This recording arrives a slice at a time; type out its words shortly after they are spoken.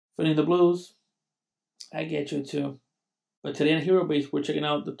Feeling the blues? I get you too. But today on Hero Bass, we're checking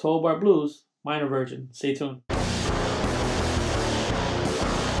out the 12-bar blues minor version. Stay tuned.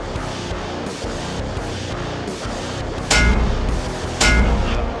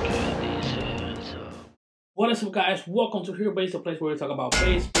 What is up, guys? Welcome to Hero Bass, the place where we talk about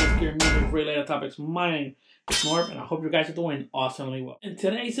bass gear, music, related topics. My name is Norb, and I hope you guys are doing awesomely well. In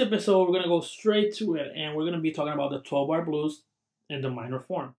today's episode, we're going to go straight to it, and we're going to be talking about the 12-bar blues in the minor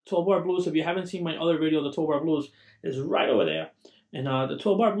form. 12-bar blues, if you haven't seen my other video, the 12-bar blues is right over there. And the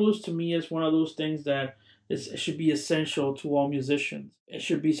 12-bar blues, to me, is one of those things that it should be essential to all musicians. It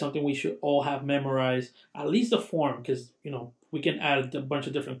should be something we should all have memorized, at least the form, because, you know, we can add a bunch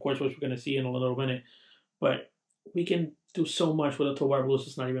of different chords, which we're going to see in a little minute. But we can do so much with a 12-bar blues,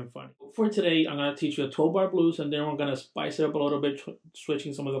 it's not even funny. For today, I'm going to teach you a 12-bar blues, and then we're going to spice it up a little bit,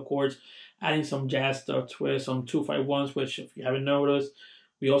 switching some of the chords, adding some jazz stuff to it, some 251s, which, if you haven't noticed,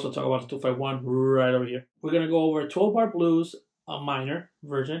 we also talk about the 251 right over here. We're going to go over 12-bar blues, a minor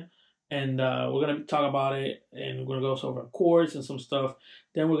version, and we're going to talk about it, and we're going to go over chords and some stuff.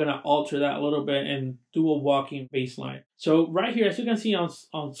 Then we're going to alter that a little bit and do a walking bass line. So right here, as you can see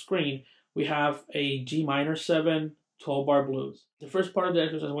on screen, we have a G minor 7 12-bar blues. The first part of the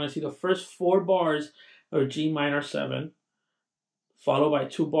exercise, I want to see the first 4 bars of G minor 7, followed by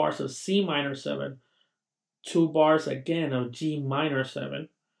 2 bars of C minor 7, 2 bars again of G minor 7,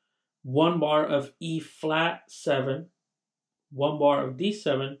 1 bar of E flat 7, 1 bar of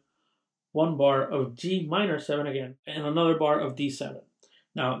D7, 1 bar of G minor 7 again, and another bar of D7.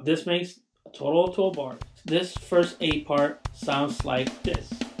 Now, this makes a total of 12 bars. This first A part sounds like this.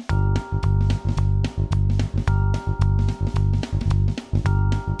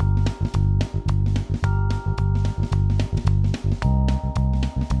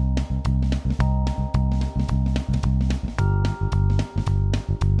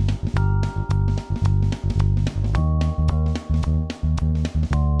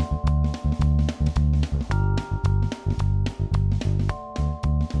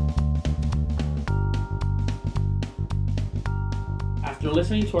 After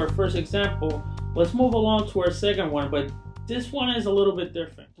listening to our first example, let's move along to our second one, but this one is a little bit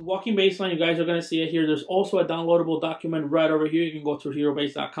different. The walking bass line, you guys are going to see it here. There's also a downloadable document right over here. You can go to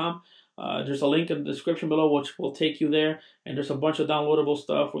herobass.com. There's a link in the description below which will take you there, and there's a bunch of downloadable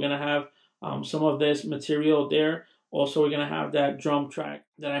stuff. We're going to have some of this material there. Also, we're going to have that drum track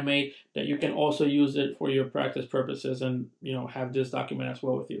that I made that you can also use it for your practice purposes, and, you know, have this document as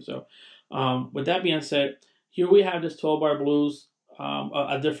well with you. So with that being said, here we have this 12-bar blues,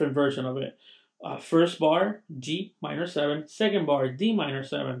 a different version of it. First bar, G minor 7. Second bar, D minor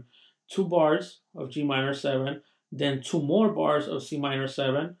 7. 2 bars of G minor 7. Then 2 more bars of C minor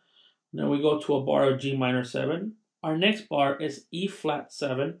 7. Then we go to a bar of G minor 7. Our next bar is E flat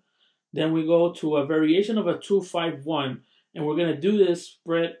 7. Then we go to a variation of a 251. And we're going to do this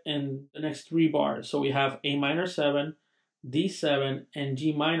spread in the next 3 bars. So we have A minor 7, D7, and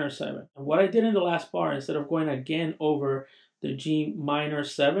G minor 7. And what I did in the last bar, instead of going again over the G minor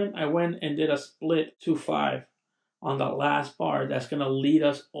 7, I went and did a split 2-5 on the last bar. That's going to lead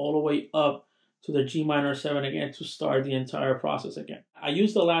us all the way up to the G minor 7 again to start the entire process again. I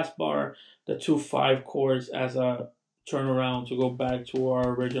used the last bar, the 2-5 chords, as a turnaround to go back to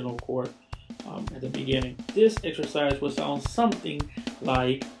our original chord at the beginning. This exercise will sound something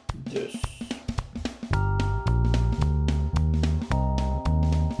like this.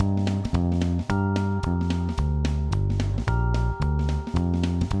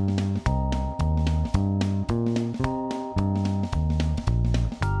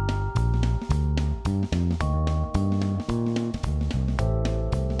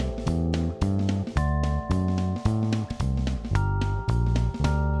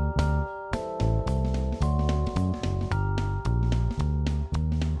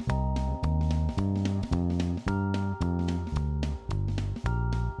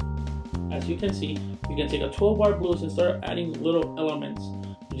 As you can see, you can take a 12-bar blues and start adding little elements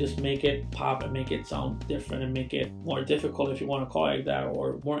to just make it pop and make it sound different and make it more difficult, if you want to call it like that,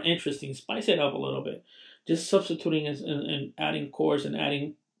 or more interesting. Spice it up a little bit. Just substituting and adding chords and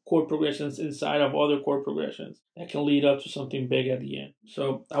adding chord progressions inside of other chord progressions that can lead up to something big at the end.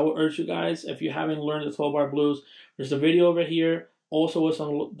 So I would urge you guys, if you haven't learned the 12-bar blues, there's a video over here. Also with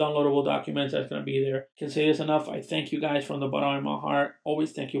some downloadable documents that's going to be there. Can say this enough. I thank you guys from the bottom of my heart.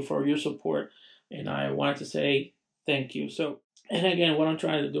 Always thank you for your support. And I wanted to say thank you. So, and again, what I'm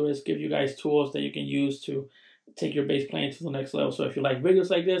trying to do is give you guys tools that you can use to take your bass playing to the next level. So if you like videos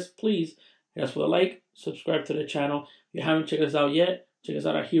like this, please hit us with a like, subscribe to the channel. If you haven't checked us out yet, check us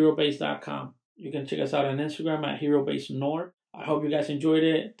out at herobass.com. You can check us out on Instagram at HeroBassNorb. I hope you guys enjoyed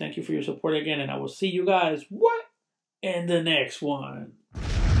it. Thank you for your support again, and I will see you guys, what? In the next one.